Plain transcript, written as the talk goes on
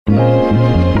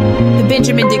The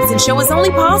Benjamin Dixon Show is only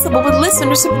possible with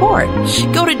listener support.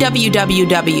 Go to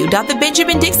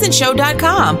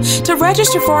www.thebenjamindixonshow.com to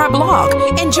register for our blog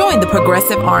and join the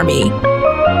Progressive Army.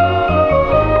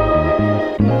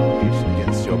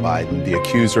 Biden. The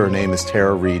accuser, her name is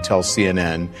Reade, tells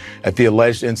CNN that the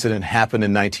alleged incident happened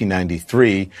in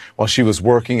 1993 while she was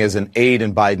working as an aide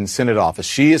in Biden's Senate office.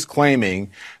 She is claiming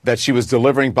that she was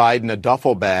delivering Biden a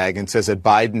duffel bag and says that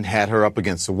Biden had her up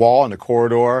against the wall in a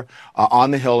corridor on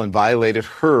the Hill and violated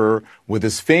her with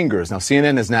his fingers. Now,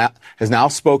 CNN has now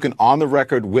spoken on the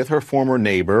record with her former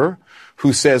neighbor,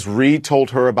 who says Reade told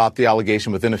her about the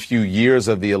allegation within a few years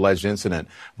of the alleged incident.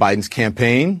 Biden's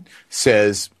campaign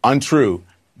says untrue.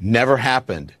 Never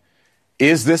happened.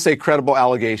 Is this a credible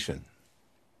allegation?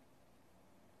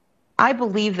 I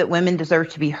believe that women deserve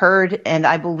to be heard, and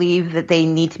I believe that they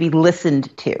need to be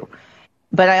listened to.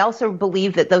 But I also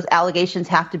believe that those allegations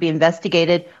have to be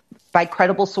investigated by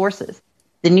credible sources.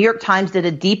 The New York Times did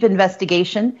a deep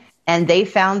investigation, and they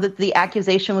found that the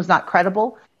accusation was not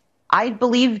credible. I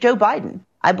believe Joe Biden.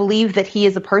 I believe that he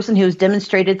is a person who has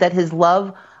demonstrated that his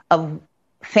love of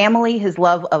family, his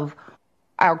love of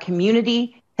our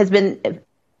community, has been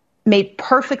made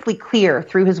perfectly clear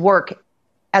through his work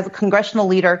as a congressional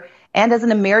leader and as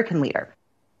an American leader.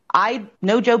 I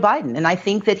know Joe Biden, and I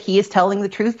think that he is telling the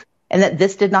truth and that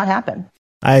this did not happen.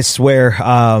 I swear.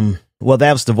 Well,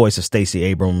 that was the voice of Stacey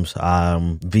Abrams,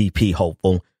 VP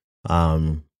hopeful,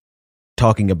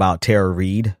 talking about Tara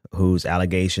Reade, whose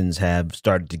allegations have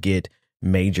started to get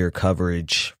major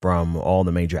coverage from all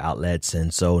the major outlets.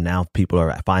 And so now people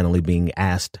are finally being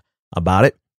asked about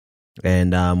it.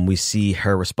 And we see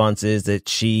her response is that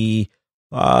she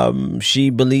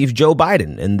believes Joe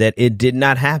Biden and that it did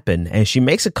not happen. And she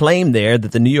makes a claim there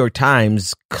that the New York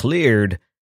Times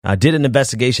did an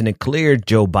investigation and cleared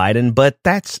Joe Biden. But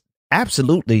that's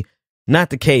absolutely not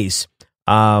the case.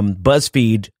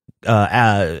 BuzzFeed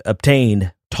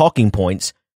obtained talking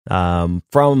points from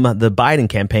the Biden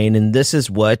campaign. And this is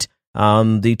what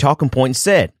the talking point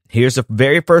said. Here's the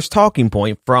very first talking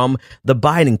point from the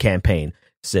Biden campaign.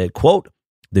 Said, quote,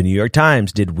 "The New York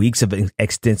Times did weeks of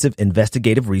extensive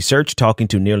investigative research, talking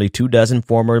to nearly 24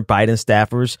 former Biden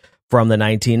staffers from the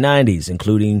 1990s,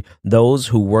 including those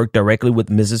who worked directly with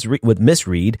Miss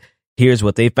Reade. Here's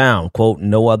what they found. Quote,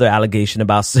 no other allegation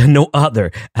about sexual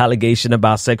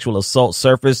assault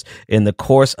surfaced in the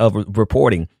course of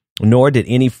reporting, nor did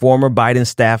any former Biden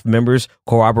staff members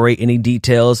corroborate any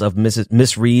details of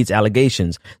Miss Reade's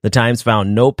allegations. The Times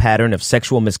found no pattern of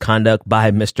sexual misconduct by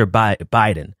Mr.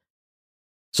 Biden."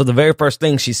 So the very first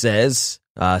thing she says,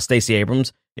 Stacey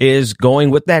Abrams, is going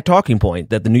with that talking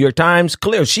point that the New York Times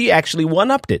cleared. She actually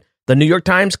one-upped it. The New York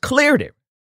Times cleared it,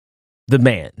 the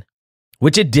man,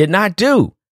 which it did not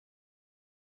do.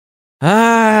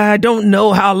 I don't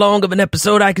know how long of an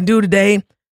episode I can do today,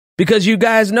 because you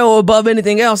guys know above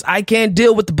anything else, I can't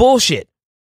deal with the bullshit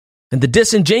and the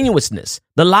disingenuousness,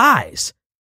 the lies.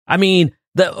 I mean,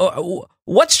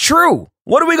 what's true?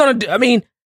 What are we going to do? I mean,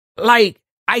 like,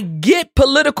 I get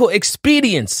political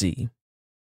expediency,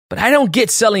 but I don't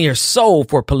get selling your soul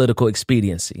for political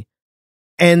expediency.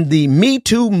 And the Me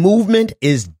Too movement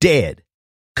is dead,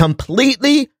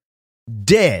 completely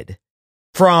dead.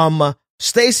 From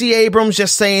Stacey Abrams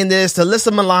just saying this to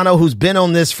Alyssa Milano, who's been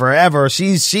on this forever.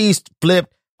 She's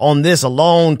flipped on this a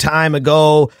long time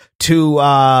ago, to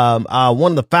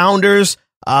one of the founders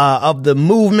of the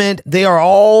movement. They are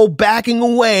all backing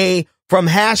away from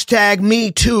hashtag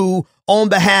Me Too on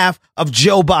behalf of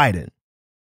Joe Biden.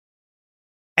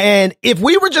 And if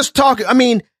we were just talking, I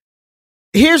mean,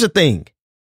 here's the thing.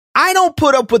 I don't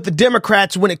put up with the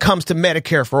Democrats when it comes to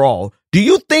Medicare for all. Do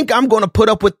you think I'm going to put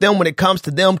up with them when it comes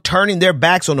to them turning their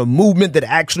backs on a movement that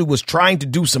actually was trying to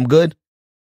do some good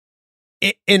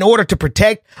in order to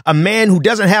protect a man who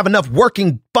doesn't have enough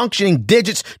working, functioning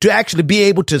digits to actually be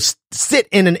able to sit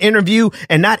in an interview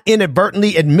and not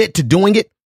inadvertently admit to doing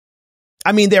it?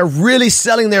 I mean, they're really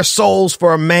selling their souls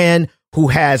for a man who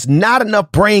has not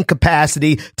enough brain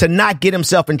capacity to not get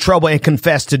himself in trouble and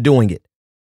confess to doing it.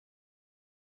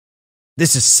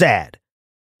 This is sad.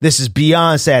 This is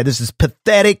beyond sad. This is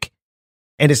pathetic.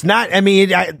 And it's not, I mean,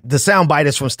 the soundbite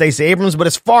is from Stacey Abrams, but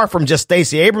it's far from just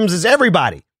Stacey Abrams. It's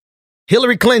everybody.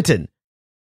 Hillary Clinton.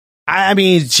 I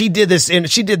mean, she did this, and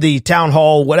she did the town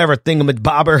hall, whatever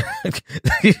thingamabobber.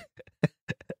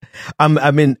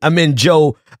 I'm in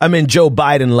Joe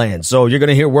Biden land. So you're going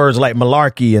to hear words like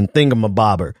malarkey and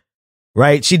thingamabobber,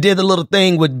 right? She did the little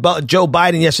thing with Joe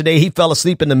Biden yesterday. He fell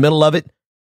asleep in the middle of it.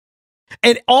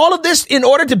 And all of this in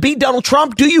order to beat Donald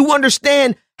Trump. Do you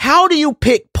understand? How do you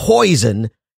pick poison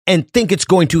and think it's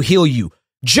going to heal you?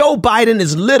 Joe Biden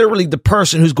is literally the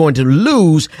person who's going to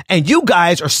lose, and you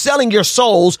guys are selling your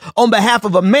souls on behalf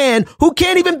of a man who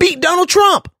can't even beat Donald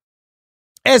Trump.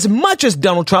 As much as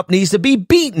Donald Trump needs to be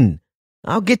beaten.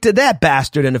 I'll get to that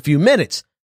bastard in a few minutes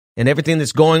and everything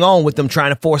that's going on with them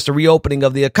trying to force the reopening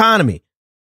of the economy.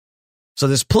 So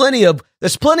there's plenty of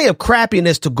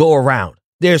crappiness to go around.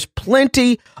 There's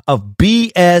plenty of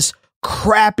BS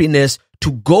crappiness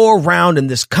to go around in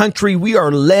this country. We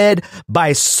are led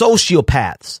by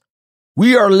sociopaths.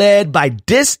 We are led by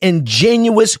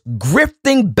disingenuous,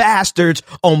 grifting bastards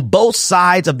on both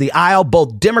sides of the aisle,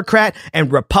 both Democrat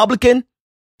and Republican.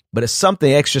 But it's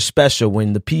something extra special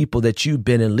when the people that you've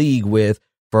been in league with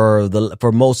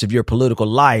for most of your political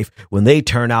life, when they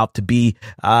turn out to be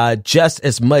just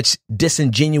as much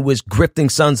disingenuous, grifting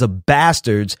sons of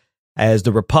bastards as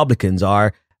the Republicans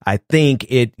are. I think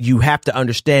you have to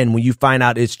understand when you find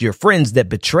out it's your friends that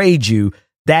betrayed you,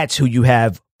 that's who you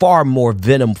have far more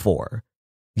venom for.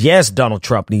 Yes, Donald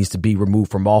Trump needs to be removed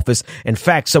from office. In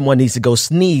fact, someone needs to go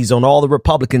sneeze on all the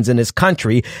Republicans in this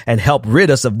country and help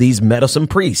rid us of these meddlesome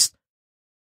priests.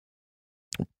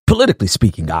 Politically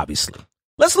speaking, obviously.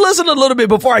 Let's listen a little bit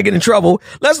before I get in trouble.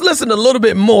 Let's listen a little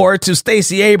bit more to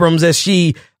Stacey Abrams as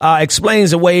she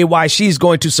explains away why she's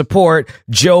going to support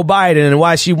Joe Biden and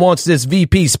why she wants this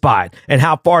VP spot and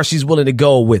how far she's willing to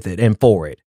go with it and for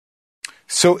it.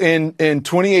 So in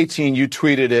 2018, you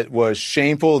tweeted it was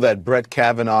shameful that Brett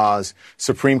Kavanaugh's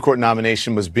Supreme Court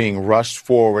nomination was being rushed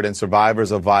forward and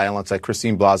survivors of violence like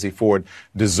Christine Blasey Ford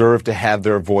deserve to have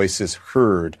their voices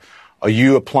heard. Are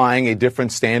you applying a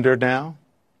different standard now?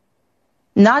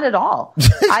 Not at all.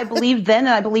 I believe then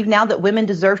and I believe now that women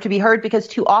deserve to be heard because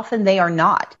too often they are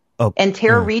not. Oh. And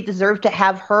Tara Reade deserved to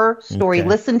have her story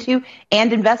listened to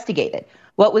and investigated.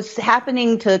 What was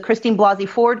happening to Christine Blasey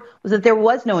Ford was that there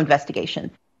was no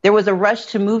investigation. There was a rush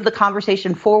to move the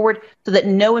conversation forward so that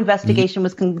no investigation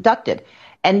was conducted.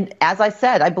 And as I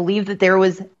said, I believe that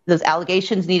those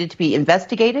allegations needed to be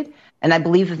investigated. And I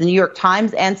believe that the New York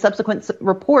Times and subsequent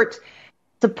reports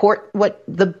support what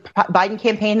the Biden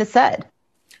campaign has said.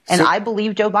 And I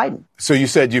believe Joe Biden. So you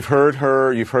said you've heard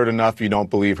her, you've heard enough, you don't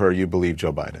believe her, you believe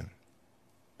Joe Biden.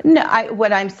 No,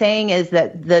 what I'm saying is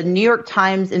that the New York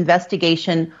Times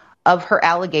investigation of her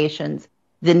allegations,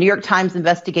 the New York Times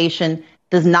investigation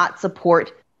does not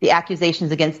support the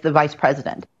accusations against the vice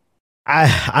president.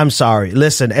 I'm sorry.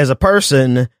 Listen, as a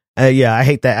person, I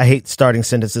hate that. I hate starting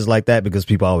sentences like that because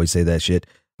people always say that shit.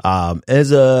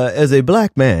 As a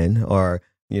black man or,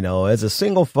 as a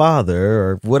single father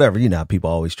or whatever, people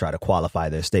always try to qualify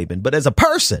their statement. But as a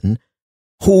person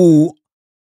who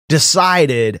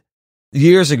decided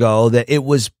years ago that it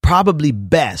was probably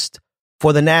best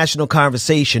for the national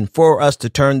conversation for us to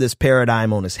turn this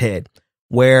paradigm on its head,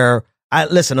 where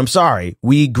I'm sorry.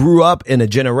 We grew up in a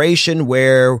generation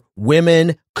where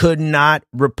women could not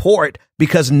report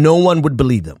because no one would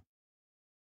believe them.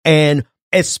 And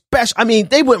especially,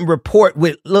 they wouldn't report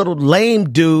with little lame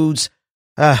dudes.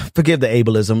 Forgive the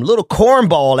ableism, little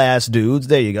cornball ass dudes.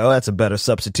 There you go. That's a better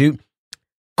substitute.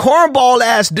 Cornball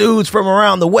ass dudes from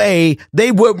around the way.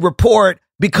 They wouldn't report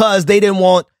because they didn't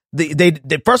want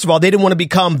first of all, they didn't want to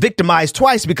become victimized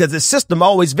twice because the system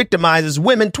always victimizes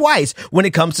women twice when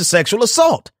it comes to sexual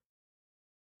assault.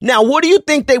 Now, what do you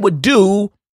think they would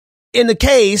do in the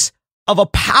case of a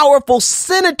powerful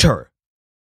senator?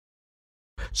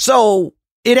 So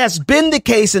it has been the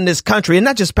case in this country, and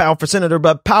not just powerful senator,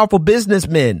 but powerful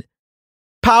businessmen,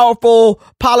 powerful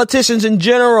politicians in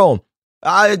general.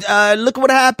 Look at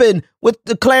what happened with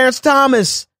the Clarence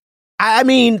Thomas.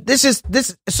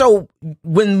 So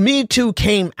when Me Too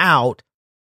came out,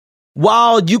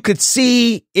 while you could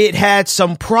see it had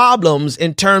some problems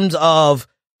in terms of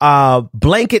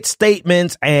blanket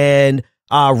statements and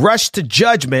rush to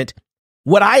judgment,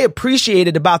 what I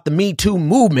appreciated about the Me Too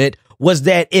movement was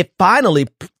that it finally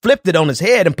flipped it on its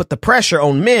head and put the pressure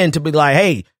on men to be like,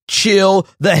 hey, chill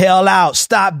the hell out.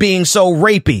 Stop being so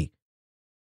rapey.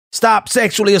 Stop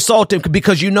sexually assaulting,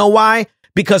 because you know why?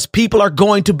 Because people are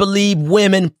going to believe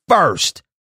women first.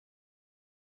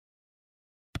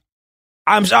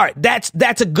 I'm sorry. That's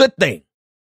a good thing.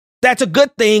 That's a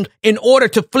good thing in order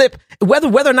to flip whether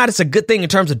or not it's a good thing in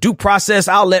terms of due process.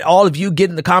 I'll let all of you get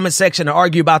in the comment section and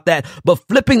argue about that. But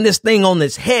flipping this thing on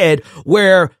its head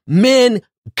where men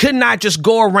could not just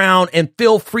go around and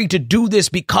feel free to do this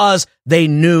because they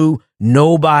knew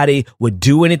nobody would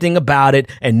do anything about it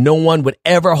and no one would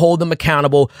ever hold them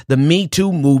accountable. The Me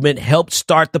Too movement helped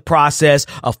start the process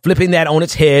of flipping that on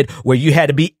its head, where you had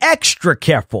to be extra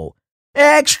careful,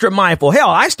 extra mindful. Hell,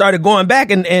 I started going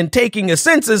back and taking a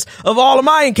census of all of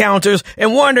my encounters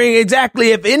and wondering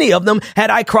exactly if any of them had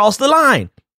I crossed the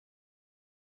line.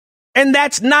 And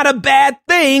that's not a bad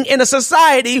thing in a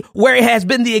society where it has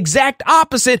been the exact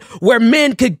opposite, where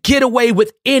men could get away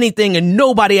with anything and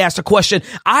nobody asked a question.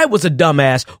 I was a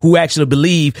dumbass who actually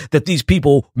believed that these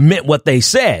people meant what they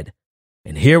said.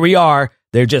 And here we are.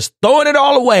 They're just throwing it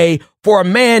all away for a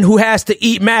man who has to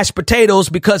eat mashed potatoes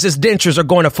because his dentures are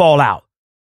going to fall out.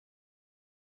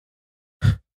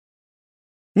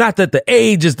 Not that the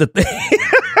age is the thing.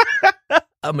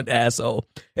 I'm an asshole.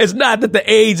 It's not that the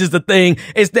age is the thing.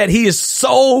 It's that he is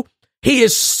so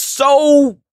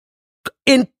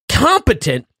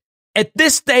incompetent at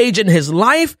this stage in his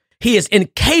life. He is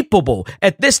incapable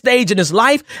at this stage in his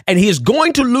life, and he is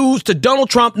going to lose to Donald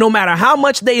Trump no matter how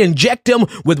much they inject him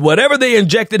with whatever they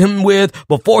injected him with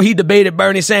before he debated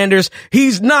Bernie Sanders.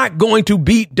 He's not going to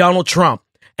beat Donald Trump.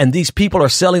 And these people are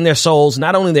selling their souls,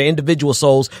 not only their individual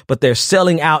souls, but they're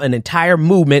selling out an entire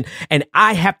movement. And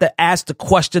I have to ask the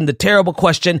question, the terrible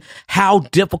question, how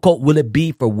difficult will it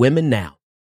be for women now?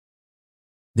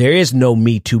 There is no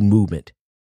Me Too movement.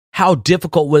 How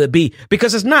difficult will it be?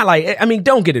 Because it's not like, I mean,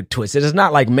 don't get it twisted. It's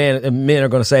not like men are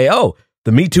going to say, oh,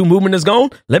 the Me Too movement is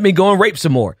gone. Let me go and rape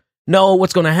some more. No,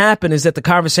 what's going to happen is that the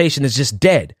conversation is just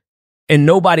dead. And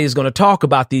nobody is going to talk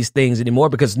about these things anymore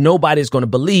because nobody is going to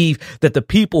believe that the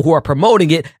people who are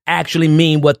promoting it actually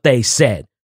mean what they said.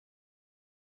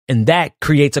 And that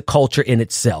creates a culture in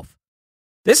itself.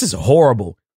 This is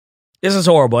horrible. This is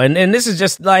horrible. And this is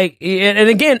just like, and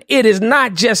again, it is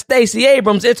not just Stacey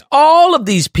Abrams. It's all of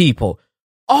these people.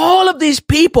 All of these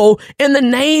people in the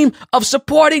name of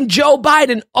supporting Joe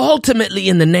Biden, ultimately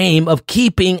in the name of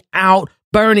keeping out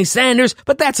Bernie Sanders.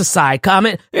 But that's a side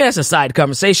comment. That's a side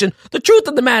conversation. The truth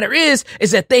of the matter is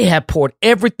that they have poured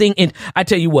everything in. I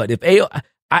tell you what, if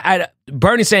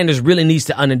Bernie Sanders really needs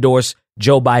to unendorse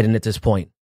Joe Biden at this point.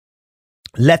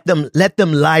 Let them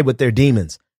lie with their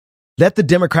demons. Let the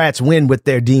Democrats win with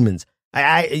their demons.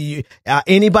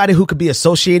 Anybody who could be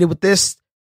associated with this,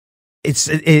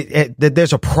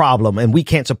 there's a problem, and we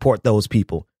can't support those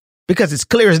people because it's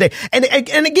clear as day. And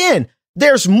again,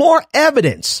 there's more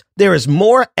evidence. There is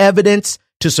more evidence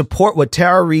to support what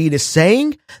Tara Reade is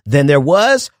saying than there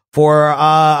was for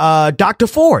Dr.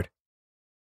 Ford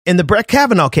in the Brett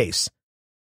Kavanaugh case.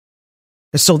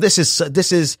 So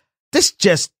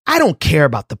I don't care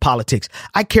about the politics.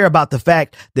 I care about the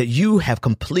fact that you have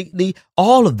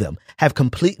all of them have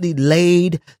completely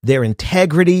laid their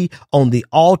integrity on the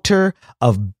altar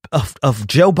of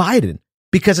Joe Biden.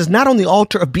 Because it's not on the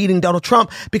altar of beating Donald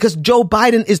Trump, because Joe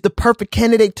Biden is the perfect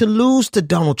candidate to lose to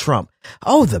Donald Trump.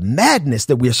 Oh, the madness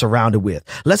that we're surrounded with.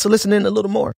 Let's listen in a little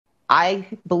more. I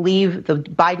believe the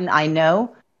Biden I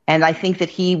know, and I think that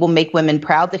he will make women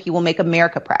proud, that he will make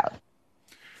America proud.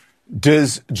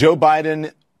 Does Joe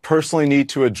Biden personally need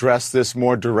to address this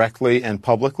more directly and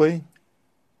publicly?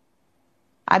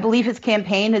 I believe his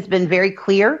campaign has been very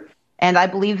clear, and I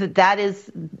believe that is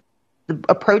the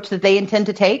approach that they intend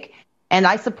to take. And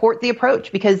I support the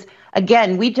approach because,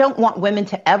 again, we don't want women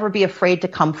to ever be afraid to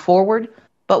come forward,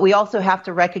 but we also have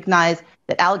to recognize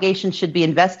that allegations should be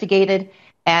investigated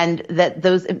and that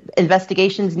those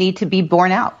investigations need to be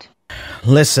borne out.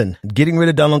 Listen, getting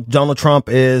rid of Donald Trump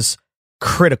is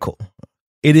critical.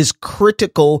 It is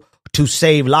critical to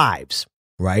save lives,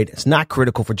 right? It's not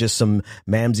critical for just some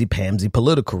mamsy-pamsy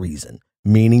political reason,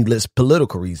 meaningless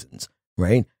political reasons,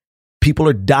 right? People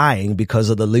are dying because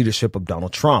of the leadership of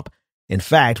Donald Trump. In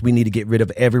fact, we need to get rid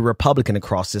of every Republican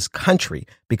across this country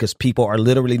because people are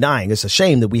literally dying. It's a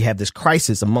shame that we have this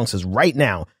crisis amongst us right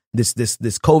now, this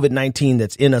COVID-19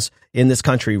 that's in us in this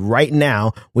country right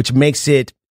now, which makes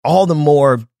it all the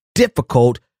more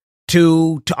difficult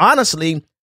to honestly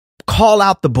call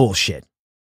out the bullshit.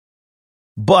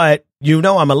 But,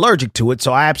 I'm allergic to it,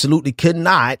 so I absolutely could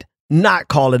not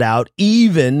call it out,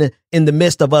 even in the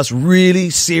midst of us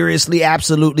really seriously,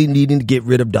 absolutely needing to get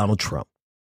rid of Donald Trump.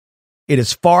 It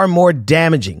is far more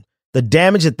damaging. The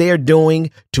damage that they are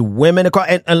doing to women across.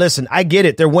 And listen, I get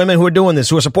it. There are women who are doing this,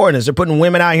 who are supporting this. They're putting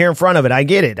women out here in front of it. I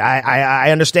get it.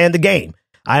 I understand the game.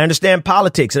 I understand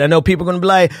politics. And I know people are going to be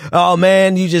like, oh,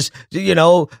 man,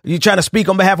 you're trying to speak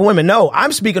on behalf of women. No,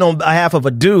 I'm speaking on behalf of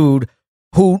a dude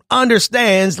who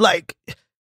understands, like,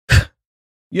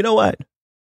 you know what?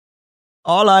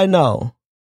 All I know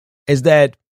is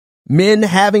that men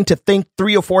having to think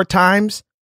 3 or 4 times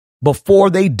before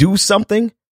they do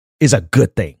something is a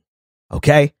good thing.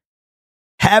 Okay.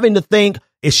 Having to think,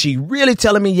 is she really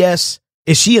telling me yes?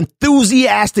 Is she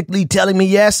enthusiastically telling me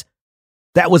yes?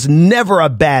 That was never a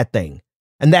bad thing.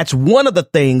 And that's one of the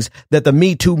things that the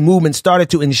Me Too movement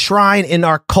started to enshrine in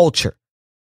our culture.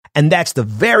 And that's the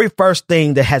very first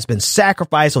thing that has been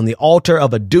sacrificed on the altar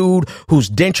of a dude whose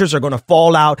dentures are going to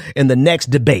fall out in the next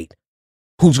debate,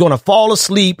 who's going to fall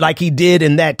asleep like he did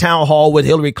in that town hall with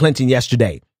Hillary Clinton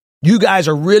yesterday. You guys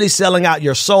are really selling out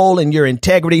your soul and your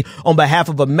integrity on behalf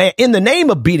of a man in the name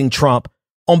of beating Trump,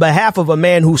 on behalf of a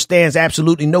man who stands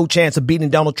absolutely no chance of beating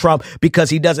Donald Trump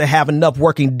because he doesn't have enough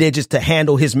working digits to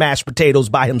handle his mashed potatoes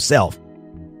by himself.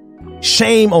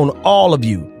 Shame on all of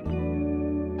you.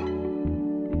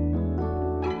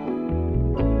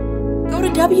 Go to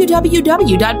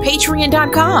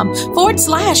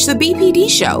www.patreon.com/The BPD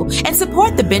Show and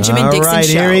support the Benjamin Dixon Show. All right,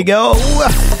 here we go.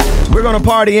 We're going to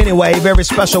party anyway. Very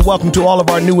special welcome to all of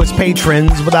our newest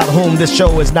patrons, without whom this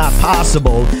show is not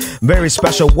possible. Very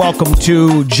special welcome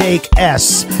to Jake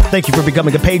S. Thank you for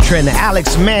becoming a patron.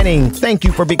 Alex Manning, thank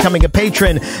you for becoming a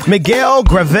patron. Miguel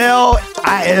Gravel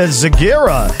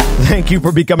Zagira, thank you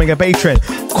for becoming a patron.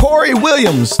 Corey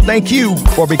Williams, thank you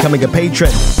for becoming a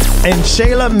patron. And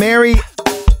Shayla Mary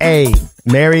A.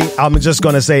 Mary, I'm just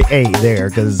going to say A there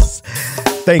because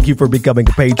thank you for becoming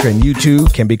a patron. You too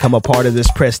can become a part of this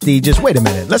prestigious. Wait a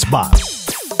minute. Let's bob.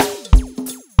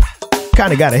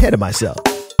 Kind of got ahead of myself.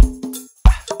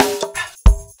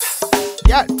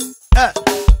 Yeah.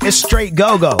 It's straight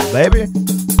go-go, baby.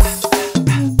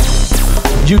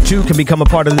 You too can become a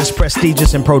part of this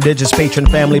prestigious and prodigious patron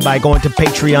family by going to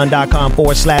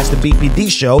patreon.com/The BPD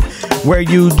Show, where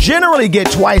you generally get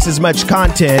twice as much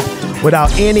content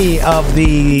without any of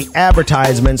the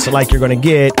advertisements like you're going to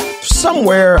get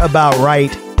somewhere about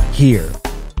right here.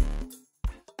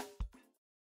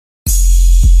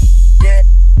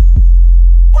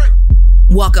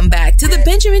 Welcome back to the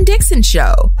Benjamin Dixon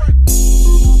Show.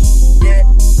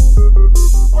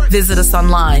 Visit us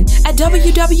online at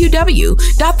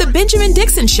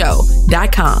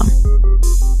www.thebenjamindixonshow.com.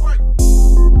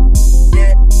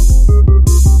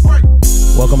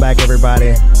 Welcome back,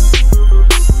 everybody.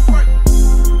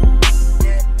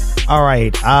 All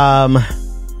right.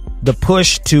 The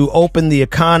push to open the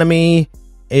economy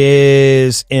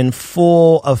is in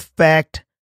full effect,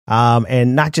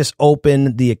 and not just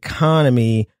open the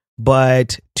economy,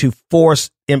 but to force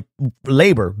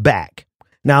labor back.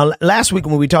 Now, last week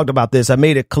when we talked about this, I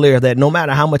made it clear that no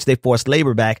matter how much they force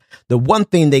labor back, the one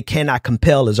thing they cannot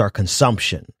compel is our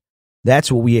consumption.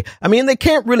 That's what they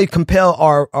can't really compel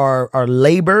our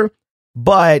labor,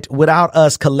 but without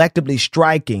us collectively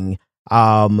striking,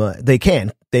 they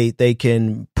can. They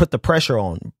can put the pressure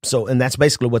on. So, and that's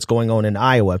basically what's going on in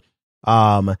Iowa.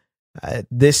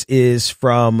 This is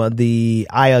from the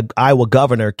Iowa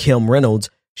governor, Kim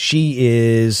Reynolds. She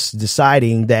is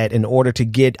deciding that in order to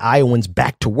get Iowans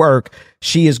back to work,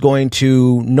 she is going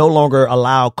to no longer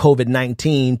allow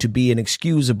COVID-19 to be an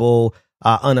excusable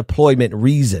unemployment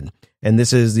reason. And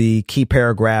this is the key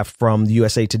paragraph from the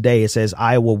USA Today. It says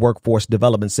Iowa Workforce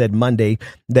Development said Monday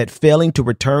that failing to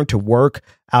return to work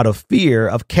out of fear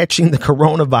of catching the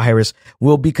coronavirus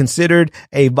will be considered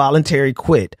a voluntary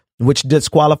quit, which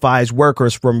disqualifies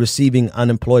workers from receiving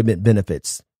unemployment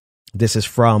benefits. This is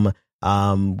from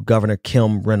Governor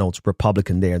Kim Reynolds,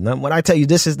 Republican there. Now, when I tell you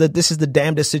this is the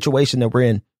damnedest situation that we're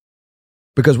in,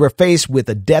 because we're faced with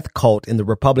a death cult in the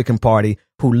Republican Party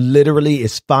who literally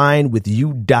is fine with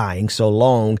you dying so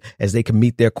long as they can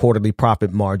meet their quarterly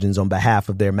profit margins on behalf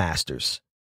of their masters.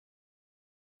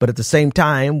 But at the same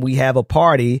time, we have a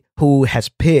party who has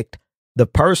picked the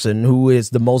person who is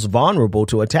the most vulnerable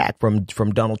to attack from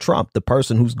Donald Trump, the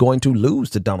person who's going to lose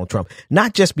to Donald Trump,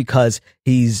 not just because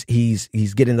he's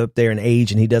getting up there in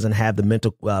age and he doesn't have the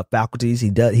mental faculties.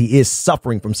 He is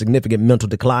suffering from significant mental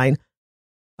decline,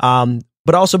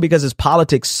 but also because his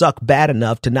politics suck bad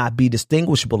enough to not be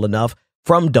distinguishable enough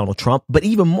from Donald Trump. But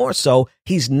even more so,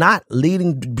 Joe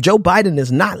Biden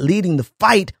is not leading the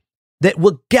fight that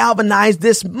will galvanize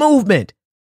this movement.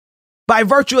 By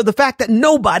virtue of the fact that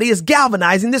nobody is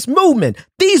galvanizing this movement.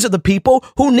 These are the people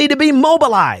who need to be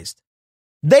mobilized.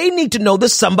 They need to know that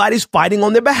somebody's fighting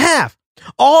on their behalf.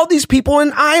 All these people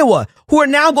in Iowa who are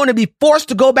now going to be forced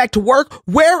to go back to work.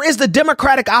 Where is the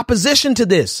Democratic opposition to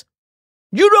this?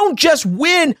 You don't just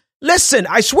win. Listen,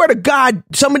 I swear to God,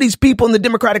 some of these people in the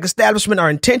Democratic establishment are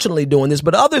intentionally doing this,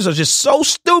 but others are just so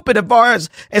stupid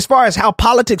as far as how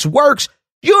politics works.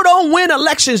 You don't win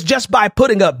elections just by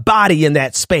putting a body in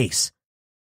that space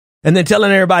and then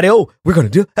telling everybody, oh, we're going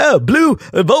to do blue,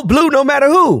 vote blue no matter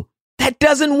who. That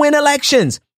doesn't win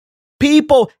elections.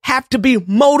 People have to be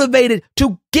motivated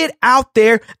to get out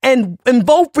there and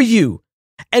vote for you.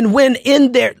 And when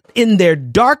in their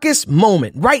darkest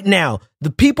moment right now,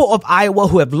 the people of Iowa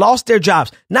who have lost their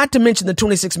jobs, not to mention the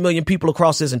 26 million people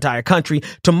across this entire country,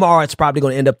 tomorrow it's probably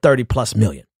going to end up 30 plus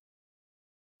million.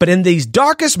 But in these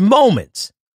darkest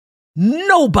moments,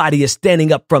 nobody is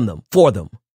standing up for them.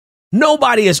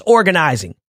 Nobody is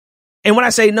organizing. And when I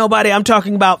say nobody, I'm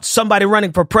talking about somebody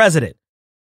running for president.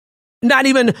 Not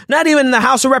even the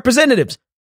House of Representatives.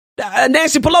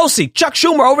 Nancy Pelosi, Chuck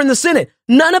Schumer over in the Senate.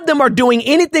 None of them are doing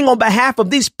anything on behalf of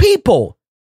these people.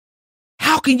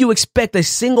 How can you expect a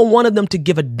single one of them to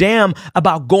give a damn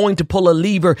about going to pull a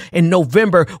lever in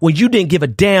November when you didn't give a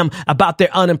damn about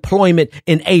their unemployment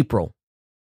in April?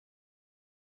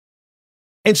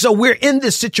 And so we're in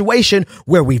this situation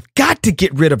where we've got to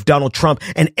get rid of Donald Trump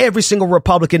and every single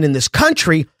Republican in this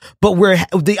country. But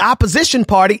the opposition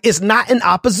party is not an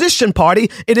opposition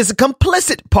party. It is a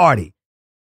complicit party.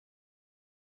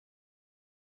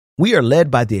 We are led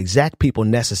by the exact people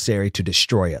necessary to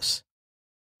destroy us.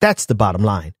 That's the bottom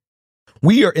line.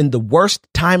 We are in the worst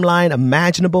timeline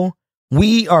imaginable.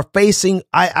 We are facing,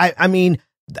 I mean,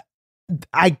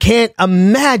 I can't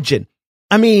imagine.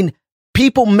 I mean,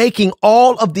 people making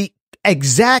all of the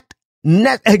exactly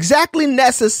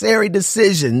necessary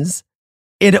decisions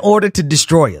in order to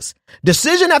destroy us.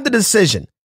 Decision after decision.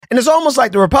 And it's almost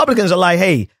like the Republicans are like,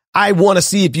 hey, I want to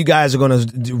see if you guys are going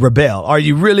to rebel. Are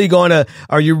you really going to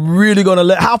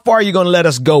how far are you going to let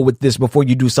us go with this before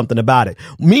you do something about it?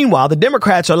 Meanwhile, the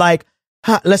Democrats are like,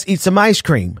 let's eat some ice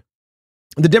cream.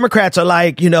 The Democrats are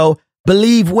like,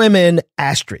 believe women,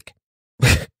 asterisk.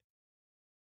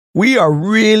 We are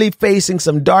really facing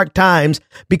some dark times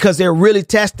because they're really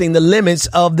testing the limits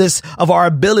of our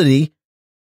ability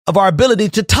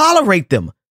to tolerate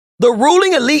them. The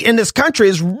ruling elite in this country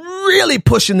is really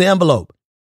pushing the envelope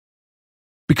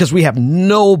because we have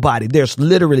nobody. There's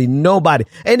literally nobody.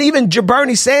 And even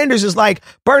Bernie Sanders is like,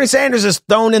 Bernie Sanders has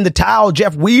thrown in the towel.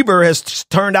 Jeff Weaver has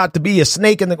turned out to be a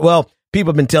snake in the, well,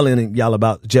 people have been telling y'all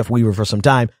about Jeff Weaver for some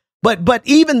time, but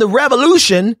even the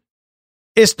revolution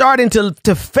is starting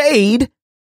to fade.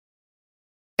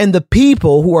 And the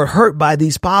people who are hurt by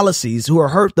these policies, who are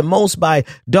hurt the most by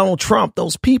Donald Trump,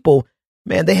 those people,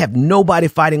 man, they have nobody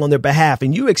fighting on their behalf.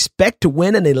 And you expect to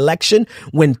win an election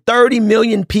when 30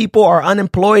 million people are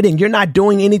unemployed and you're not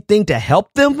doing anything to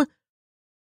help them?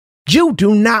 You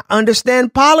do not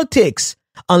understand politics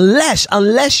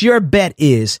unless your bet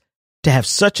is to have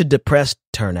such a depressed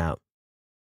turnout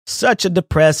so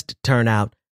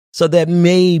that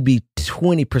maybe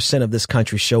 20% of this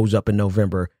country shows up in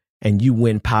November and you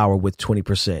win power with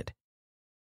 20%.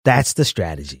 That's the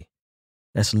strategy.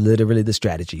 That's literally the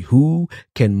strategy. Who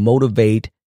can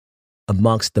motivate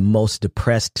amongst the most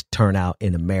depressed turnout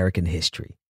in American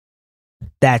history?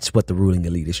 That's what the ruling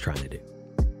elite is trying to do.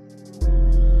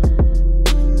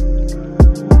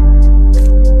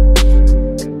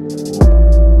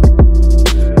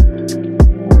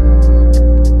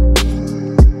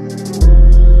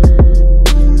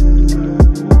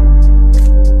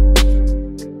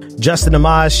 Justin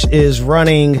Amash is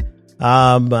running.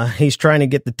 He's trying to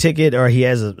get the ticket, or he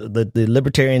has the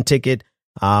libertarian ticket.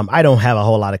 I don't have a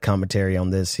whole lot of commentary on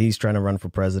this. He's trying to run for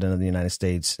president of the United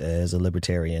States as a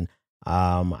libertarian.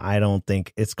 I don't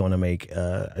think it's going to make,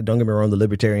 don't get me wrong, the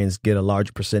libertarians get a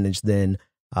larger percentage than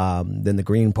the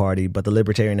Green Party, but the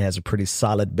libertarian has a pretty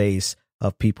solid base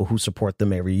of people who support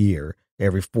them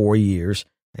every 4 years.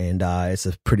 And it's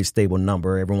a pretty stable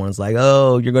number. Everyone's like,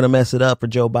 oh, you're going to mess it up for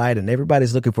Joe Biden.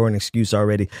 Everybody's looking for an excuse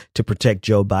already to protect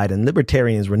Joe Biden.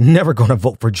 Libertarians were never going to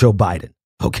vote for Joe Biden.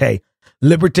 OK,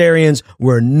 libertarians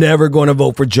were never going to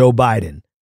vote for Joe Biden.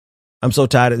 I'm so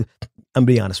tired. I'm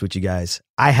being honest with you guys.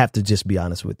 I have to just be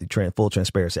honest with you. Full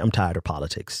transparency. I'm tired of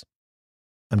politics.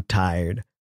 I'm tired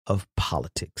of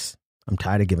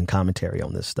giving commentary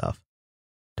on this stuff.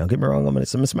 Don't get me wrong. I'm going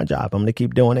to miss my job. I'm going to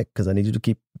keep doing it because I need you to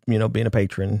keep, being a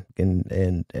patron,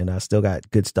 and I still got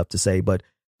good stuff to say. But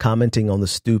commenting on the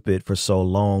stupid for so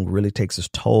long really takes its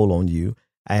toll on you.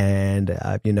 And,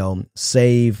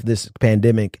 save this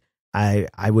pandemic.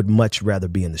 I would much rather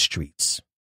be in the streets,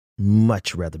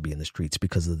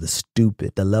 because of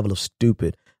the level of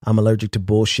stupid. I'm allergic to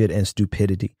bullshit and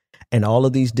stupidity and all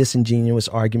of these disingenuous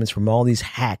arguments from all these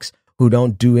hacks who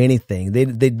don't do anything.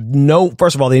 They know,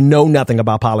 first of all, they know nothing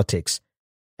about politics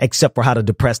except for how to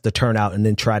depress the turnout and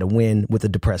then try to win with a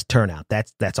depressed turnout.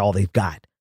 That's all they've got.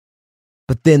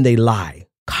 But then they lie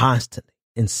constantly,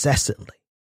 incessantly,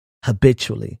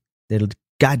 habitually. They're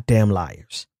goddamn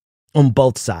liars on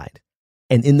both sides.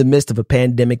 And in the midst of a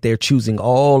pandemic, they're choosing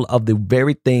all of the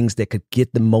very things that could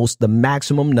get the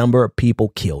maximum number of people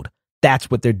killed. That's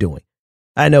what they're doing.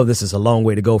 I know this is a long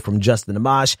way to go from Justin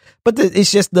Amash, but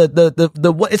it's just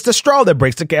it's the straw that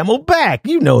breaks the camel back.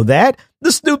 You know that.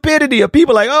 The stupidity of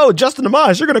people like, oh, Justin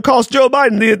Amash, you're going to cost Joe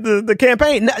Biden the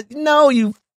campaign. No,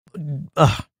 you.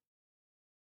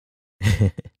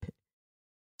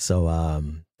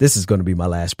 So this is going to be my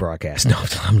last broadcast. No,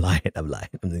 I'm lying. I'm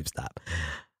going to stop.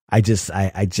 I just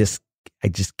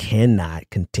just cannot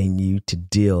continue to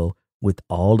deal with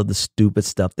all of the stupid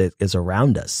stuff that is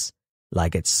around us.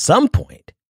 Like at some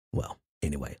point, well,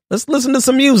 anyway, let's listen to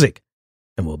some music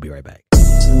and we'll be right back.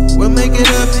 We'll make it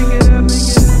up,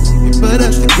 you put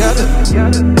us together.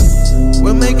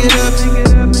 We'll make it up,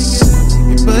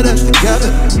 you put us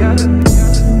together.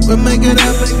 We'll make it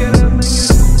up,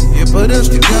 you put us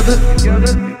together.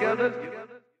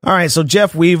 All right, so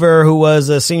Jeff Weaver, who was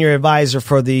a senior advisor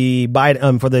for the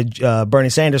Bernie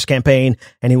Sanders campaign,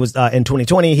 and he was in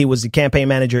 2020, he was the campaign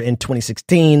manager in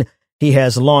 2016. He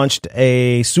has launched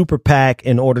a super PAC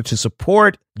in order to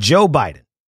support Joe Biden.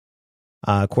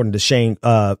 According to Shane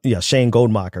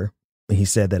Goldmacher, he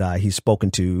said that he's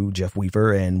spoken to Jeff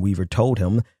Weaver, and Weaver told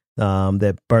him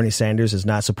that Bernie Sanders is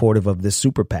not supportive of this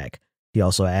super PAC. He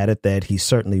also added that he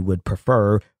certainly would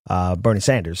prefer Bernie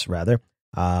Sanders, rather.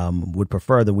 Would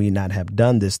prefer that we not have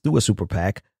done this through a super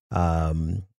PAC,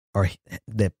 or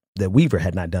that Weaver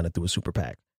had not done it through a super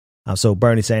PAC. So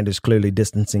Bernie Sanders clearly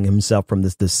distancing himself from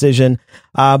this decision.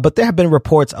 But there have been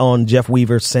reports on Jeff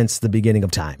Weaver since the beginning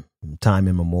of time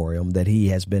immemorial, that he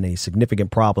has been a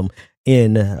significant problem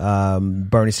in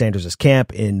Bernie Sanders'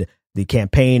 camp, in the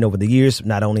campaign over the years,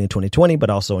 not only in 2020, but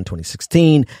also in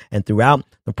 2016 and throughout.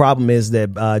 The problem is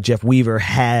that Jeff Weaver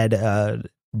had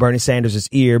Bernie Sanders'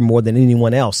 ear more than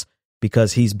anyone else,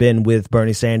 because he's been with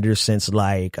Bernie Sanders since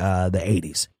like the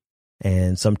 80s.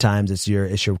 And sometimes it's your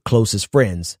closest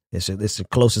friends. It's your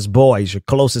closest boy. It's your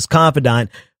closest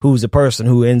confidant who's the person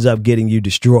who ends up getting you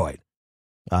destroyed.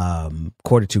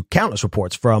 According to countless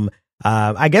reports from,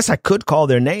 I guess I could call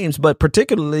their names, but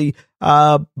particularly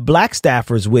black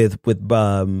staffers with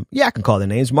I can call their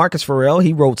names. Marcus Farrell,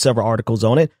 he wrote several articles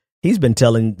on it. He's been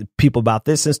telling people about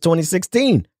this since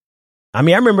 2016. I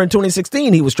mean, I remember in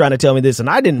 2016, he was trying to tell me this and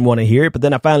I didn't want to hear it. But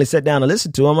then I finally sat down and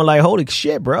listened to him. I'm like, holy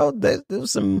shit, bro. There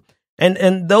was some,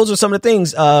 and those are some of the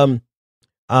things.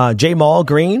 J. Maul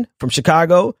Green from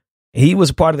Chicago, he was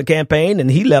a part of the campaign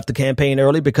and he left the campaign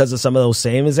early because of some of those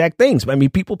same exact things. I mean,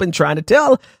 people have been trying to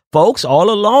tell folks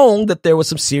all along that there was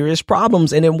some serious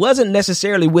problems, and it wasn't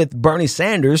necessarily with Bernie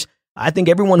Sanders. I think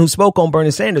everyone who spoke on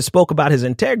Bernie Sanders spoke about his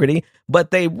integrity, but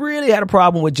they really had a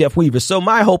problem with Jeff Weaver. So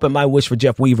my hope and my wish for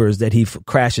Jeff Weaver is that he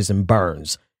crashes and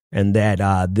burns, and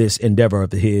that this endeavor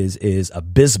of his is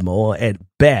abysmal at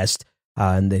best,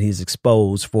 and that he's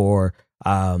exposed for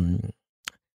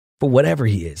whatever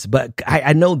he is. But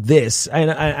I know this.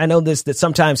 I know this, that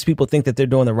sometimes people think that they're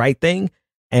doing the right thing,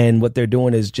 and what they're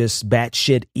doing is just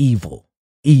batshit evil.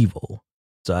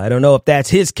 So I don't know if that's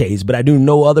his case, but I do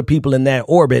know other people in that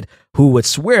orbit who would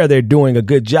swear they're doing a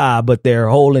good job, but their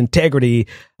whole integrity,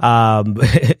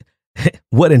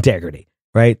 what integrity,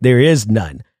 right? There is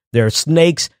none. There are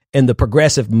snakes in the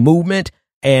progressive movement.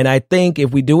 And I think if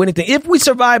we do anything, if we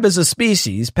survive as a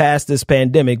species past this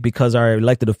pandemic, because our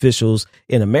elected officials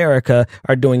in America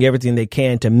are doing everything they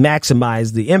can to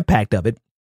maximize the impact of it,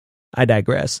 I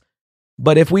digress.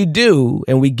 But if we do,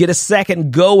 and we get a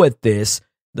second go at this,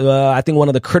 I think one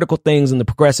of the critical things in the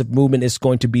progressive movement is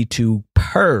going to be to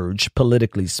purge,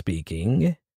 politically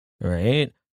speaking,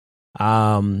 right?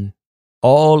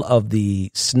 All of the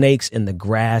snakes in the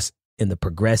grass in the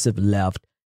progressive left.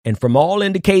 And from all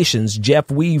indications,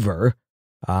 Jeff Weaver,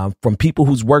 from people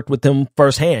who's worked with him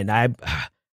firsthand,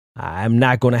 I'm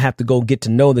not going to have to go get to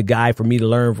know the guy for me to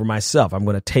learn for myself. I'm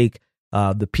going to take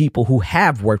the people who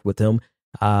have worked with him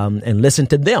and listen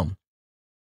to them,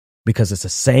 because it's the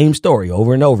same story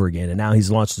over and over again. And now he's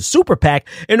launched a super PAC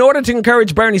in order to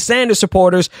encourage Bernie Sanders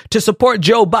supporters to support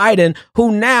Joe Biden,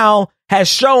 who now has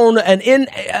shown the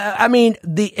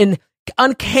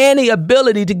uncanny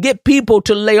ability to get people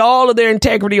to lay all of their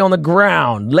integrity on the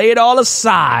ground, lay it all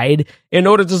aside in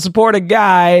order to support a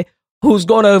guy who's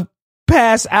going to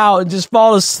pass out and just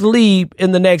fall asleep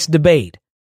in the next debate.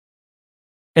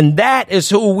 And that is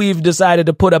who we've decided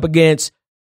to put up against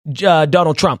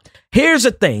Donald Trump. Here's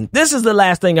the thing. This is the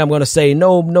last thing I'm going to say.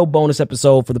 No bonus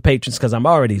episode for the patrons, because I'm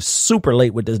already super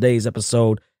late with today's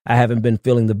episode. I haven't been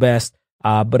feeling the best,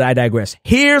 but I digress.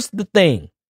 Here's the thing.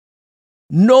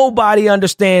 Nobody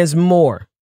understands more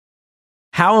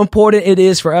how important it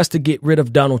is for us to get rid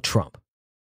of Donald Trump,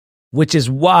 which is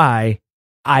why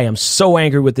I am so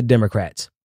angry with the Democrats,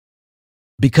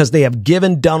 because they have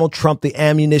given Donald Trump the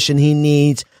ammunition he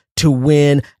needs to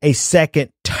win a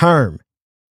second term.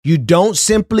 You don't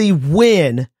simply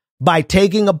win by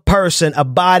taking a person, a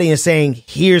body, and saying,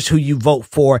 here's who you vote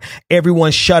for.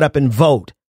 Everyone shut up and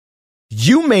vote.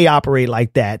 You may operate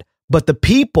like that, but the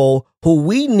people who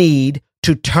we need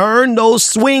to turn those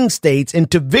swing states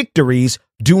into victories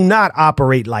do not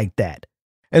operate like that.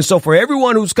 And so for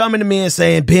everyone who's coming to me and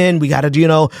saying, Ben, we gotta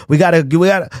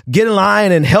get in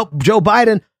line and help Joe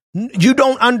Biden. You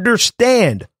don't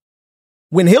understand.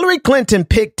 When Hillary Clinton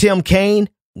picked Tim Kaine,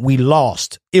 we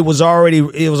lost. It was already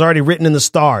written in the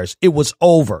stars. It was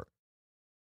over.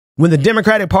 When the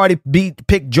Democratic Party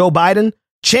picked Joe Biden,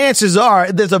 chances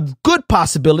are there's a good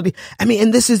possibility. I mean,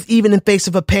 and this is even in face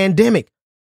of a pandemic.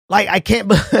 Like, I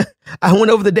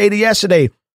went over the data yesterday.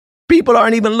 People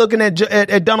aren't even looking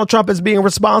at Donald Trump as being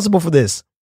responsible for this.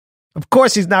 Of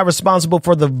course, he's not responsible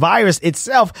for the virus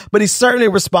itself, but he's certainly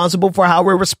responsible for how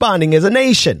we're responding as a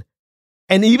nation.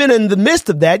 And even in the midst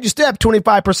of that, you still have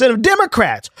 25% of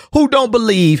Democrats who don't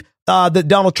believe that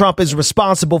Donald Trump is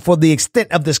responsible for the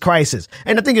extent of this crisis.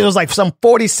 And I think it was like some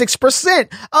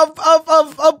 46%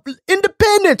 of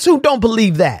independents who don't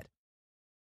believe that.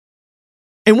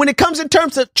 And when it comes in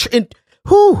terms of,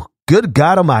 good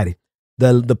God Almighty,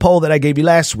 the poll that I gave you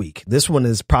last week, this one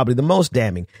is probably the most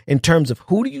damning in terms of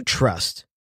who do you trust?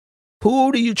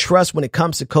 Who do you trust when it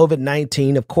comes to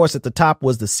COVID-19? Of course, at the top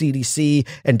was the CDC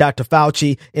and Dr.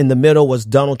 Fauci. In the middle was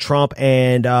Donald Trump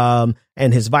and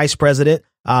his vice president,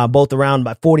 both around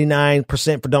about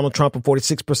 49% for Donald Trump and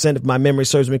 46%, if my memory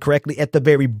serves me correctly. At the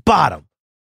very bottom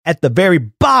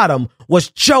was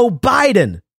Joe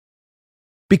Biden,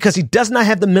 because he does not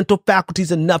have the mental faculties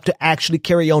enough to actually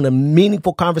carry on a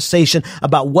meaningful conversation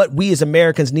about what we as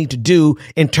Americans need to do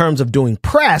in terms of doing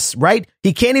press, right?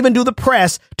 He can't even do the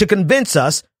press to convince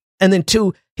us. And then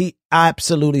two, he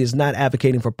absolutely is not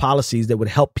advocating for policies that would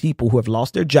help people who have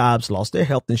lost their jobs, lost their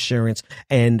health insurance,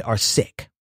 and are sick.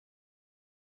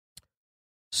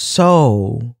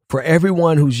 So for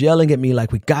everyone who's yelling at me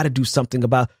like we got to do something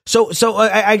about,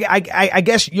 I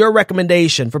guess your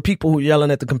recommendation for people who are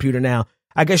yelling at the computer now,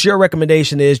 I guess your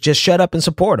recommendation is just shut up and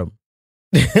support him.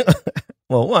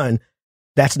 Well, one,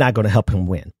 that's not going to help him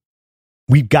win.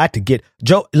 We've got to get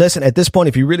Joe. Listen, at this point,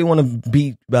 if you really want to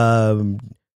beat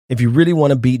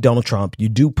Donald Trump, you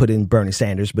do put in Bernie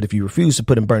Sanders. But if you refuse to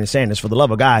put in Bernie Sanders, for the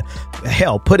love of God,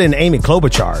 hell, put in Amy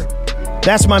Klobuchar.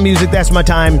 That's my music. That's my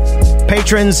time.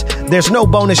 Patrons, there's no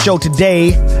bonus show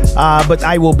today, but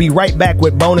I will be right back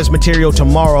with bonus material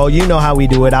tomorrow. You know how we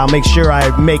do it. I'll make sure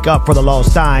I make up for the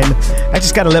lost time. I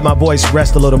just got to let my voice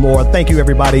rest a little more. Thank you,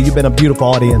 everybody. You've been a beautiful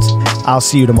audience. I'll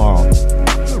see you tomorrow.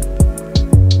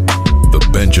 The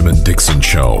Benjamin Dixon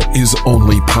Show is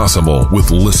only possible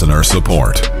with listener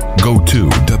support. Go to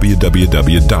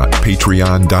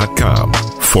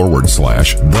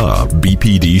www.patreon.com/The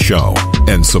BPD Show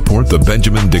and support The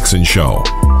Benjamin Dixon Show.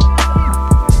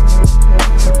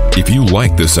 If you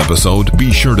like this episode,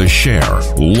 be sure to share,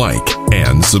 like,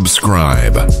 and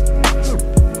subscribe.